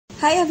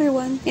Hi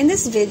everyone! In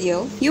this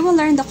video, you will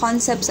learn the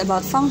concepts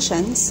about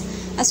functions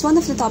as one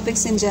of the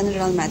topics in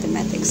general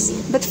mathematics.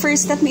 But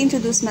first, let me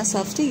introduce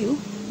myself to you.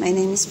 My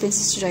name is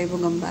Princess Joy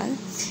Bugambal,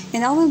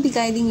 and I will be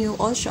guiding you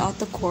all throughout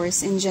the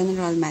course in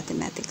general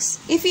mathematics.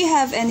 If you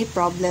have any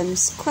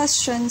problems,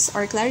 questions,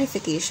 or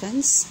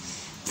clarifications,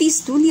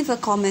 please do leave a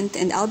comment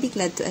and I'll be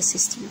glad to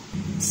assist you.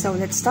 So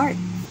let's start.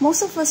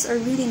 Most of us are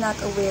really not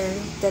aware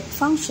that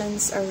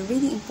functions are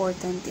really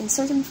important in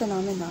certain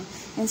phenomena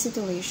and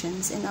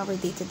situations in our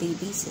day-to-day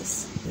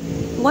basis.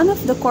 One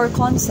of the core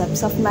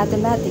concepts of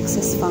mathematics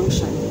is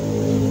function.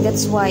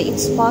 That's why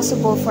it's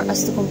possible for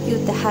us to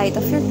compute the height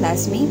of your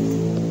classmate,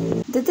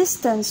 the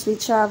distance we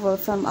travel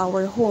from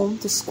our home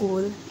to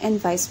school, and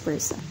vice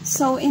versa.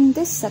 So in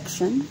this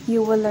section,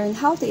 you will learn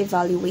how to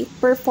evaluate,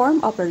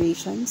 perform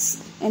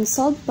operations, and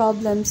solve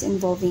problems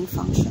involving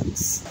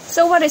functions.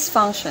 So what is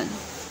function?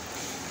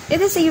 It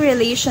is a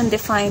relation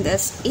defined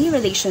as a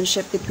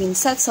relationship between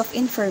sets of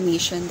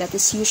information that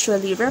is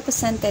usually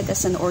represented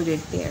as an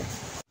ordered pair.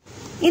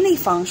 In a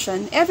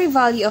function, every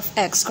value of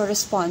x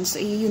corresponds to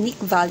a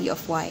unique value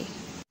of y.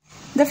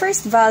 The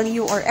first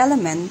value or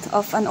element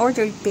of an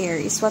ordered pair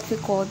is what we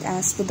call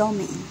as the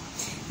domain,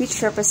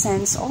 which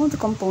represents all the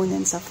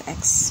components of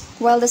x,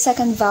 while the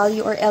second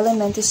value or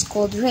element is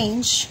called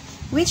range,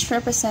 which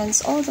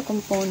represents all the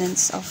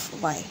components of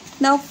y.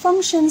 Now,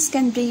 functions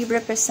can be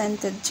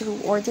represented through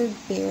ordered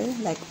pair,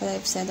 like what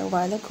I've said a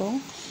while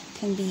ago,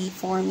 can be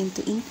formed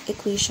into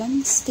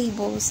equations,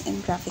 tables,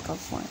 and graphical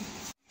form.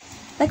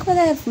 Like what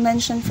I have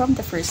mentioned from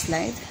the first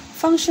slide,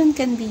 function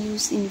can be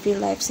used in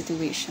real-life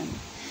situation.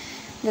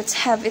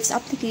 Let's have its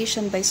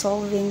application by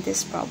solving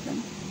this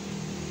problem.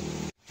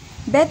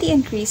 Betty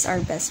and Chris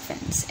are best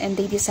friends, and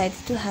they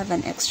decided to have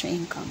an extra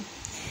income.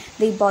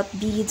 They bought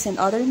beads and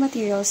other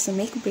materials to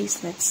make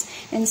bracelets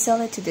and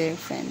sell it to their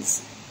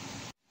friends.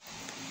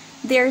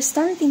 Their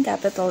starting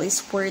capital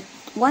is worth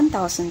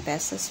 1,000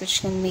 pesos,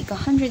 which can make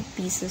 100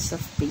 pieces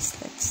of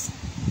bracelets.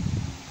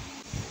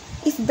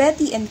 If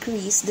Betty and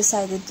Chris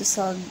decided to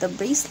sell the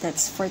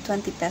bracelets for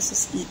 20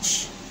 pesos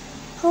each,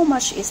 how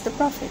much is the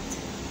profit?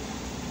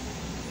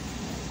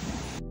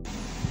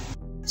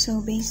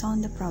 So based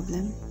on the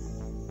problem,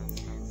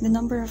 the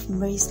number of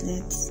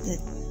bracelets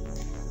that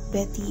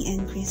Betty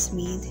and Chris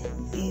made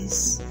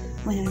is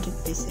 100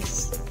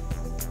 pieces.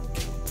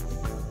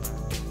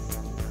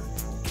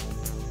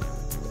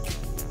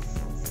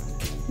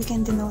 We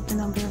can denote the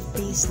number of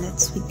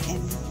bracelets with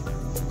M.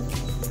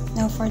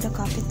 Now for the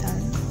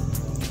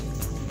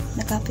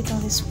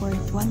capital is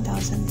worth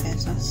 1,000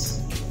 pesos.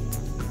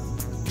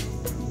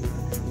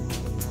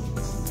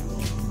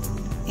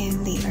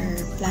 And they are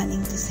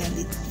planning to sell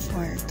it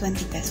for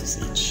 20 pesos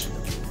each.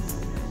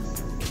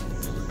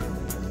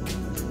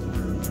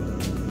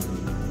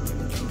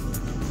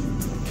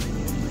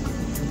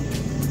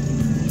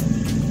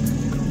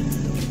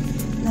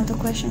 Now the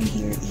question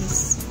here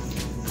is,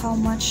 how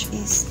much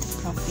is the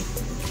profit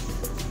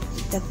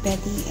that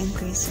Betty and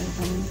Chris are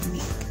going to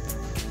make?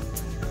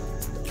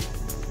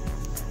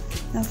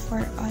 Now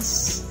for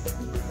us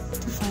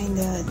to find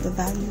the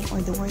value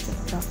or the worth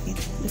of profit,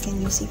 we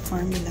can use a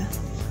formula,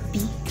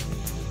 P.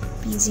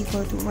 P is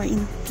equal to,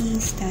 wherein P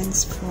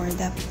stands for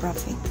the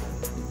profit.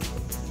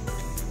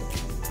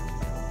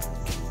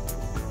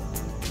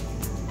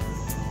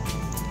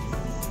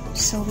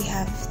 So we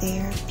have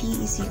there P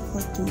is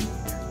equal to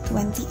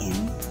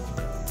 20M.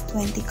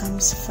 20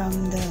 comes from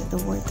the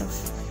worth of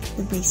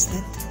the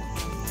bracelet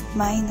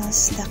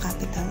minus the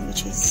capital,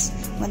 which is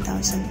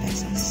 1,000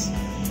 pesos.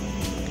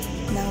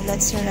 Now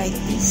let's rewrite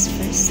this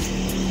first.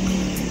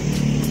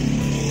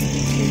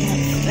 We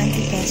have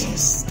 20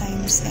 pesos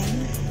times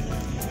M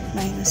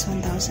minus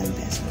 1,000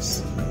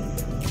 pesos.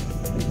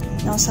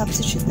 Now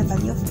substitute the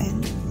value of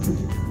N,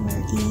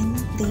 wherein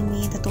they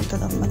made a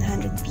total of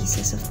 100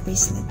 pieces of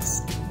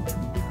bracelets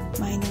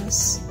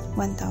minus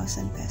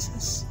 1,000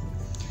 pesos.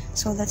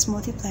 So let's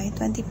multiply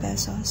 20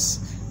 pesos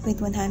with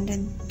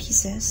 100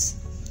 pieces.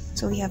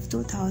 So we have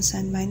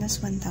 2,000 minus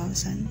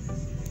 1,000.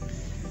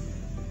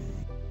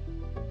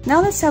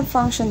 Now let's have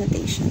function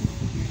notation.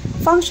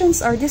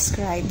 Functions are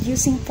described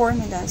using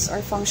formulas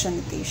or function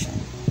notation.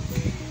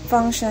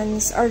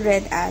 Functions are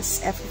read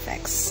as f of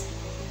x.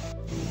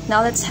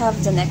 Now let's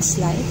have the next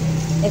slide,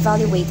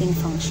 evaluating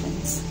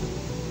functions.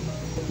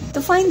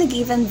 To find the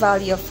given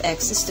value of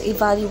x is to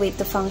evaluate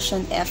the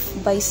function f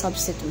by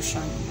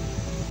substitution.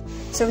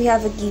 So we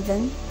have a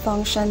given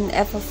function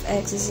f of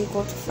x is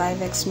equal to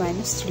 5x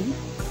minus 3.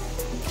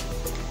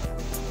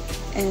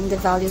 And the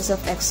values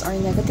of x are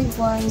negative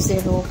 1,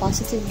 0,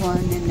 positive 1,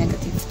 and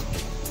negative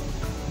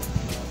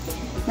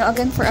 2. Now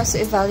again, for us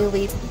to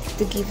evaluate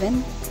the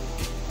given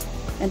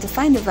and to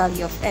find the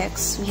value of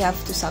x, we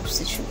have to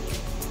substitute.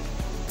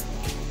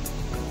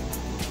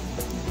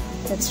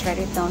 Let's write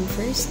it down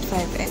first,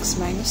 5x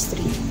minus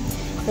 3.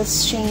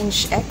 Let's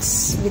change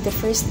x with the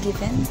first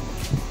given,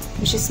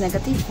 which is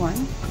negative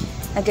 1.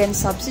 Again,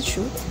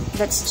 substitute.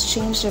 Let's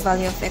change the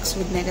value of x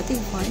with negative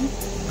 1.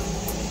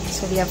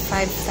 So we have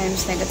 5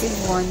 times negative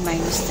 1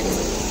 minus 3.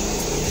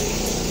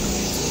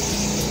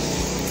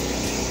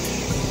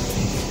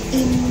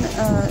 In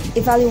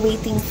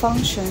evaluating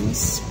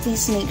functions,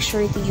 please make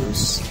sure to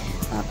use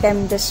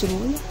PEMDAS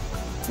rule,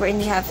 wherein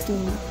you have to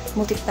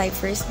multiply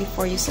first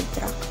before you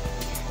subtract.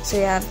 So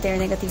you have there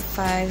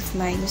 -5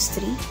 minus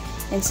 3,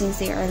 and since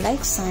they are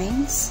like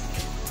signs,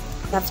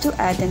 you have to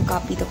add and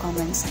copy the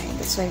common sign.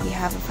 That's why we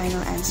have a final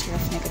answer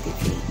of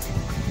 -8.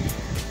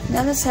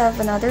 Now let's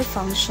have another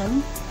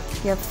function.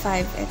 We have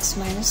 5x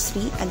minus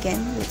 3.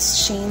 Again,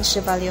 let's change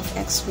the value of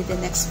x with the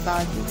next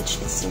value,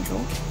 which is 0.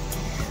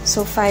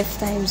 So 5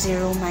 times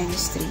 0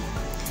 minus 3.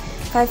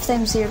 5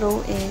 times 0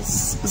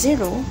 is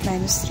 0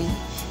 minus 3,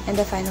 and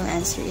the final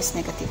answer is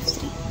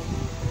 -3.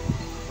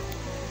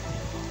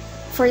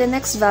 For the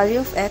next value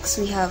of x,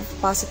 we have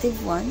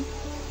 +1.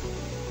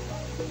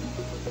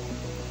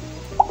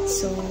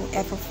 So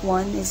f of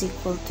 1 is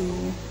equal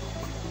to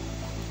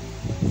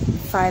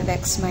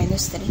 5x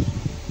minus 3.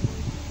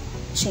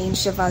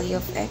 Change the value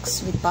of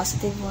x with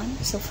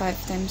 +1. So 5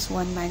 times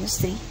 1 minus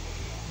 3.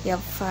 We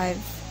have 5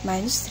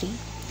 minus 3.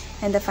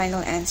 And the final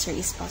answer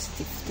is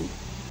 +2.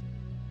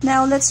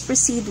 Now let's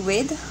proceed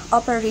with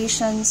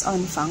operations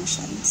on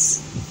functions.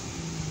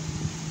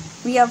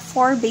 We have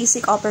 4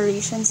 basic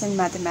operations in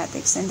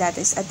mathematics, and that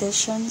is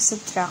addition,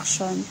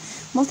 subtraction,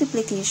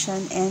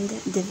 multiplication, and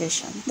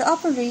division. The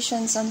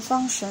operations on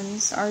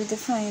functions are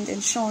defined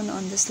and shown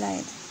on the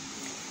slide.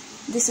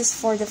 This is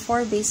for the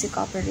 4 basic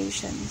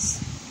operations.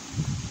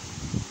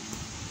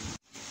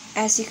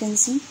 As you can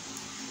see,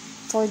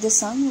 for the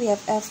sum, we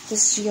have f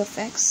plus g of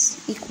x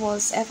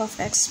equals f of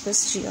x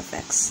plus g of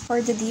x. For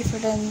the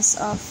difference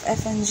of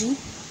f and g,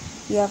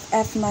 we have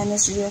f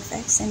minus g of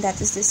x, and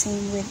that is the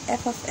same with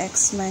f of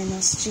x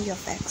minus g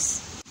of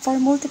x. For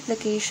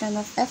multiplication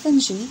of f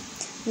and g,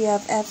 we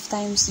have f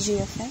times g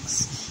of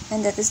x,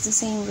 and that is the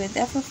same with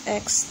f of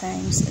x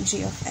times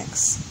g of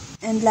x.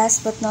 And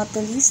last but not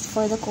the least,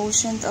 for the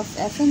quotient of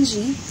f and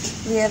g,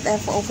 we have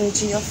f over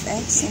g of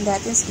x, and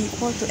that is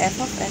equal to f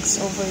of x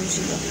over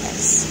g of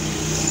x.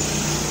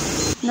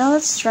 Now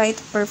let's try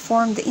to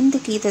perform the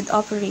indicated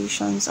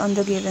operations on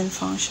the given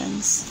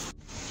functions.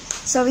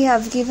 So we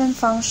have given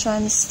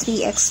functions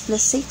 3x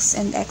plus 6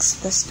 and x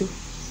plus 2.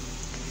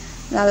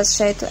 Now let's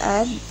try to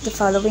add the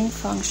following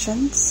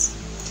functions.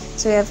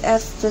 So we have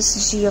f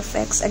plus g of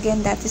x.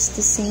 Again, that is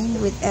the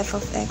same with f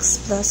of x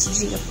plus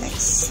g of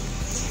x,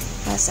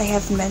 as I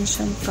have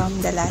mentioned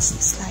from the last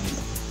slide.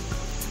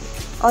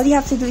 All you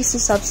have to do is to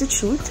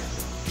substitute.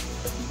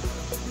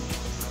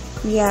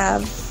 We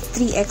have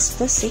 3x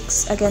plus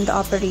 6. Again, the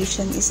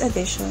operation is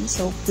addition,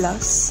 so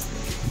plus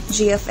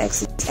g of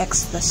x is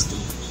x plus 2.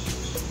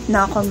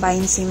 Now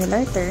combine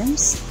similar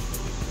terms.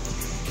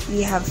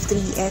 We have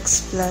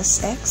 3x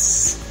plus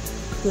x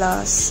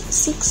plus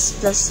 6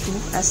 plus 2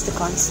 as the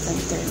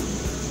constant term.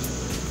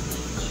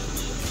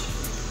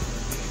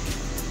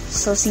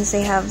 So since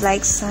they have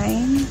like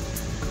sign,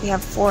 we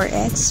have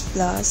 4x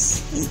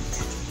plus 8.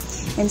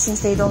 And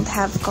since they don't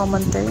have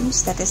common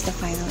terms, that is the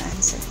final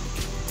answer.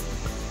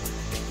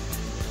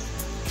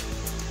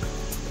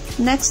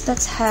 Next,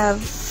 let's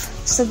have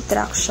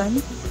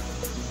subtraction.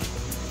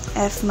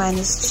 F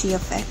minus g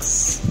of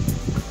x.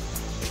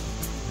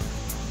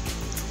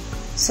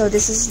 So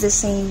this is the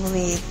same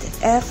with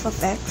f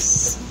of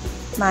x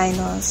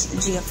minus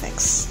g of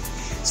x.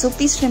 So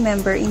please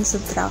remember, in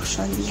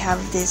subtraction, we have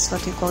this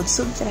what we call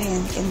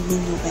subtrahend and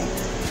minuend.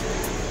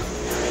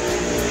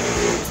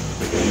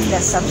 And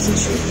let's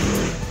substitute.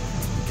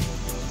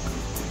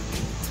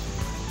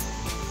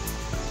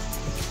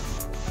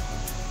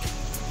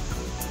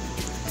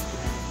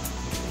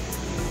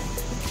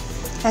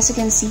 As you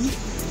can see,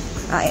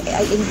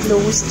 I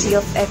enclosed g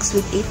of x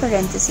with a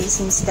parenthesis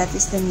since that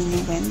is the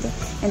minuend.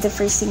 And the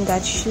first thing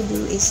that you should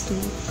do is to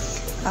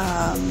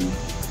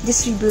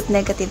distribute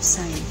negative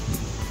sign.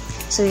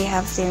 So we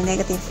have there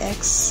negative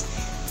x,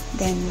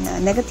 then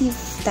negative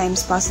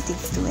times positive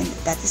 2, and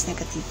that is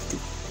negative 2.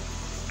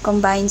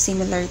 Combine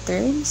similar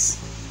terms.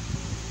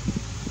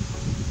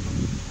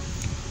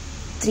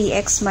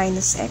 3x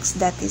minus x,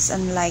 that is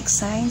unlike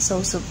sign,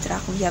 so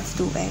subtract, we have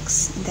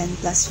 2x, and then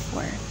plus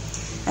 4.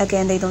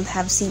 Again, they don't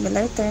have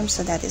similar terms,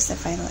 so that is the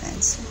final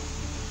answer.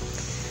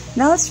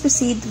 Now let's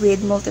proceed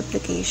with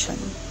multiplication.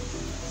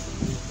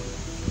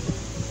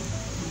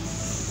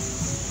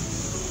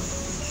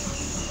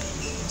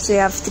 So you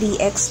have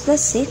 3x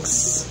plus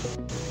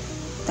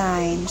 6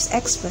 times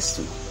x plus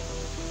 2.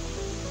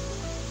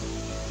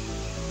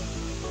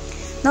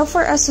 Now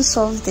for us to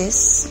solve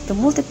this, to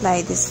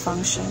multiply these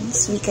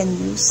functions, we can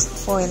use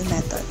FOIL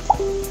method.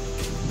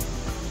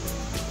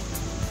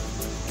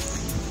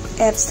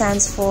 F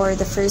stands for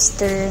the first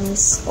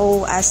terms,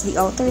 O as the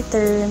outer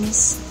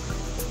terms,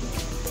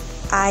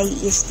 I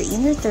is the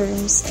inner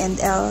terms, and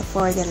L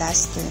for the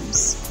last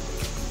terms.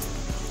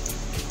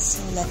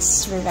 So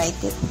let's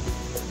rewrite it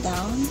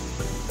down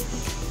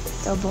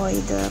to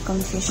avoid the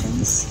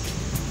confusions.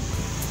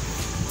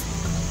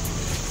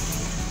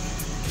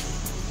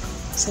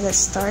 So let's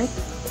start.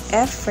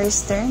 F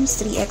first terms,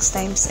 3x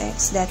times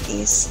x, that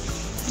is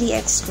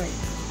 3x squared.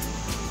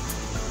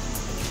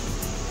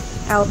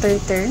 Outer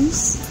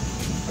terms,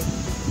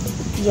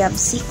 we have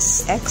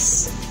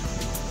 6x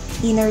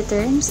inner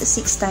terms,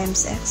 6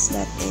 times x,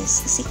 that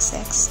is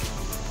 6x.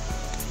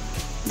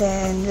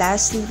 Then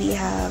lastly, we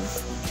have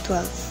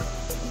 12.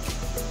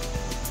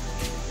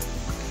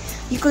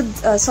 You could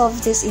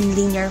solve this in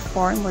linear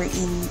form or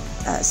in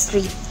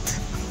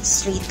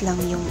straight lang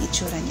yung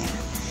itsura niya.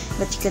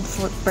 But you could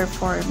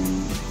perform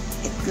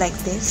it like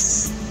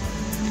this,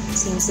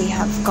 since they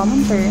have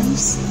common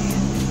terms.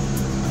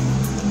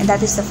 And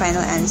that is the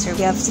final answer.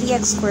 We have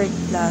 3x squared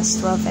plus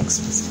 12x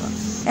plus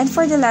 12. And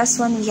for the last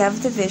one, we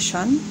have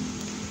division.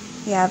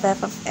 We have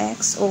f of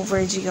x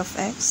over g of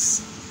x.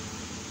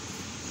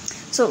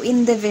 So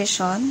in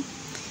division,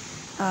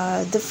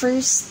 the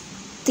first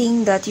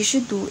thing that you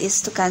should do is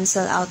to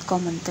cancel out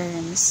common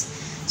terms.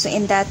 So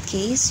in that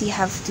case, you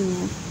have to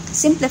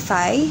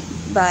simplify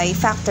by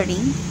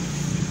factoring.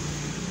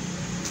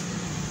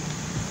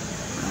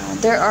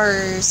 There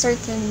are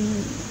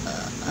certain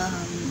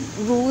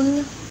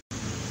rule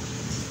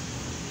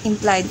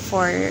implied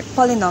for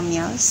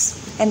polynomials,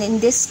 and in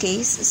this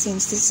case,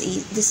 since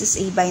this is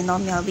a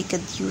binomial, we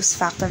could use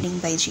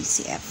factoring by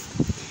GCF.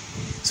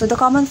 So the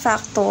common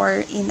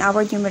factor in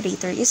our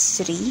numerator is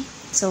 3.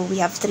 So we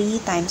have 3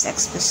 times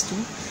x plus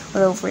 2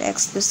 all over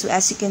x plus 2.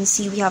 As you can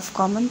see, we have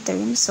common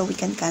terms, so we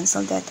can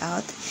cancel that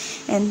out.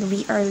 And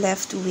we are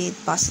left with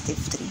positive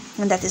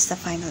 3. And that is the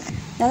final answer.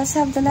 Now let's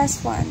have the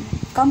last one.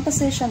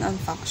 Composition on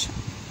function.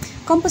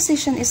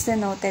 Composition is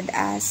denoted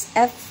as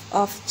f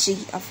of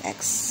g of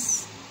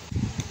x.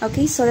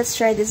 Okay, so let's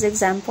try this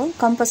example.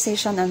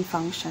 Composition on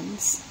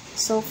functions.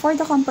 So for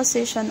the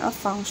composition of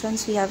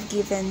functions, we have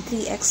given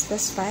 3x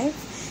plus 5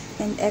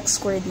 and x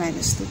squared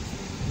minus 2.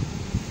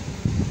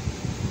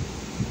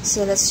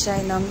 So let's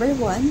try number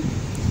 1.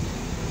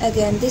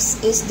 Again,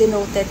 this is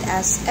denoted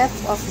as f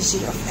of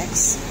g of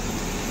x.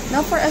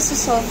 Now for us to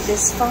solve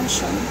this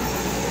function,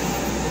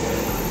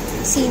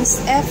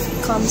 since f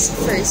comes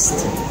first,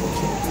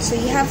 so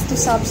you have to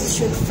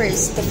substitute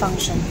first the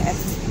function f.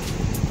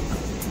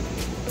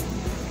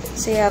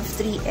 So you have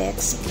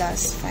 3x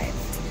plus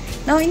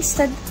 5. Now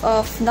instead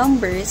of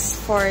numbers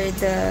for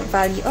the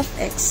value of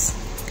x,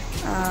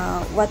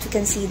 what we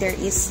consider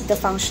is the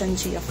function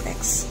g of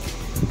x.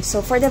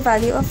 So for the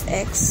value of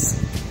x,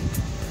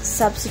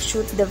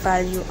 substitute the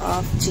value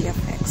of g of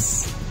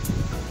x.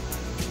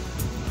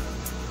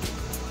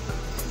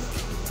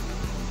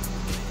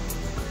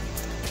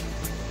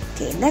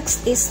 Okay,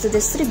 next is to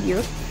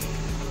distribute.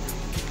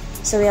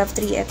 So we have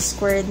 3x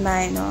squared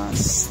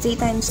minus 3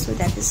 times 2,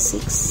 that is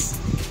 6,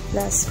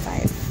 plus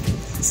 5.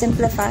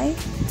 Simplify,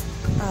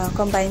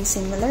 combine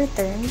similar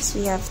terms,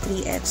 we have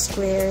 3x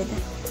squared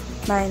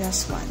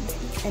minus 1.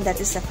 And that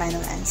is the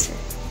final answer.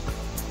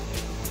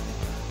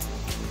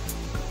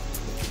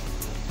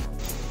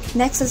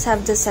 Next, let's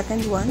have the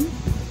second one.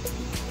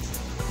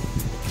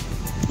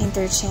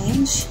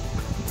 Interchange.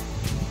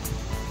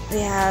 We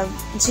have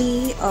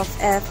g of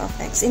f of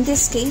x. In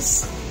this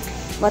case,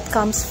 what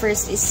comes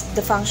first is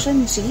the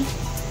function g.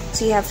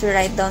 So you have to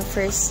write down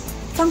first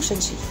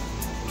function g.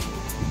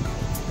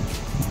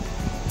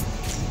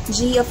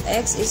 G of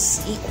x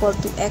is equal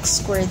to x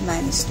squared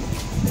minus 2.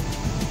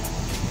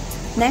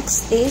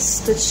 Next is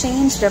to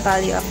change the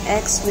value of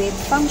x with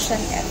function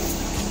f.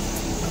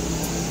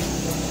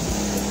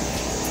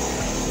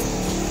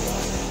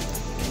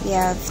 We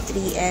have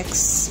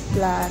 3x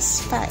plus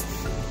 5.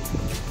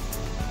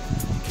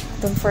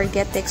 Don't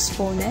forget the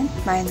exponent,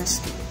 minus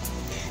 2.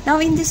 Now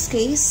in this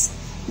case,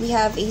 we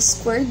have a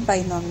squared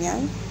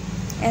binomial.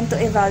 And to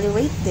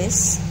evaluate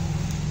this,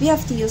 we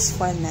have to use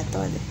FOIL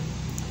method.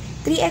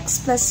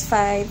 3x plus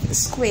 5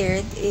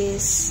 squared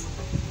is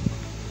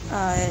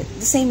the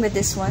same with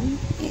this one,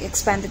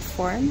 expanded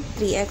form,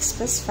 3x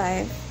plus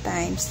 5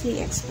 times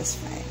 3x plus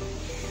 5.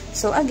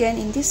 So again,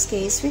 in this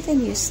case, we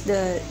can use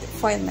the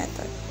FOIL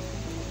method.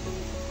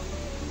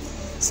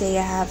 So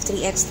you have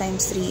 3x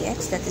times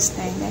 3x, that is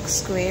 9x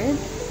squared,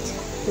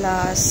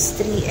 plus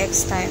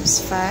 3x times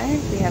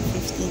 5, we have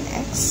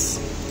 15x,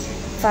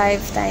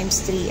 5 times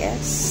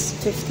 3x,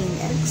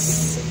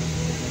 15x,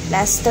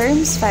 last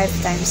terms,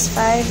 5 times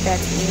 5,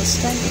 that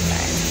is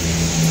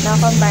 25. Now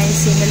combine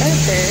similar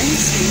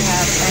terms, we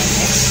have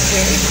 9x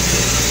squared,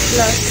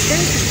 plus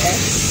 30x,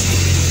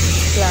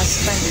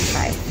 plus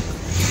 25.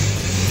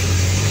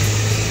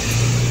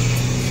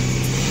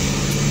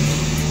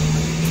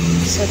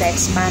 So the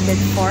expanded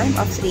form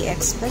of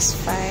 3x plus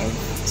 5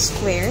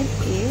 squared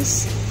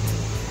is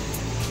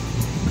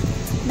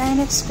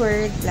 9x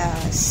squared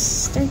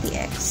plus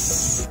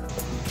 30x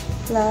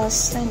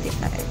plus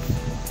 25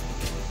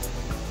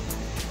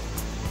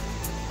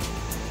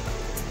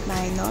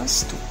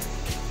 minus 2.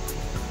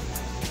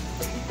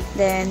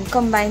 Then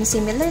combine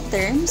similar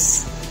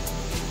terms.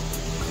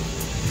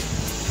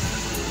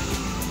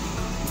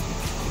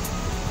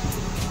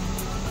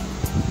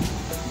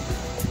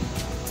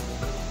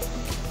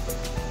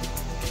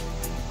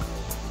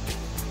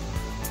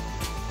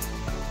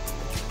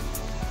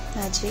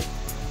 Magic.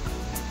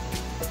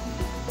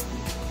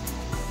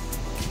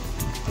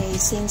 Okay,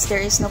 since there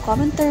is no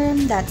common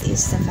term, that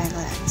is the final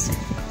answer.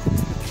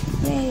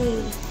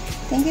 Yay!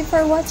 Thank you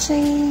for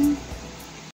watching.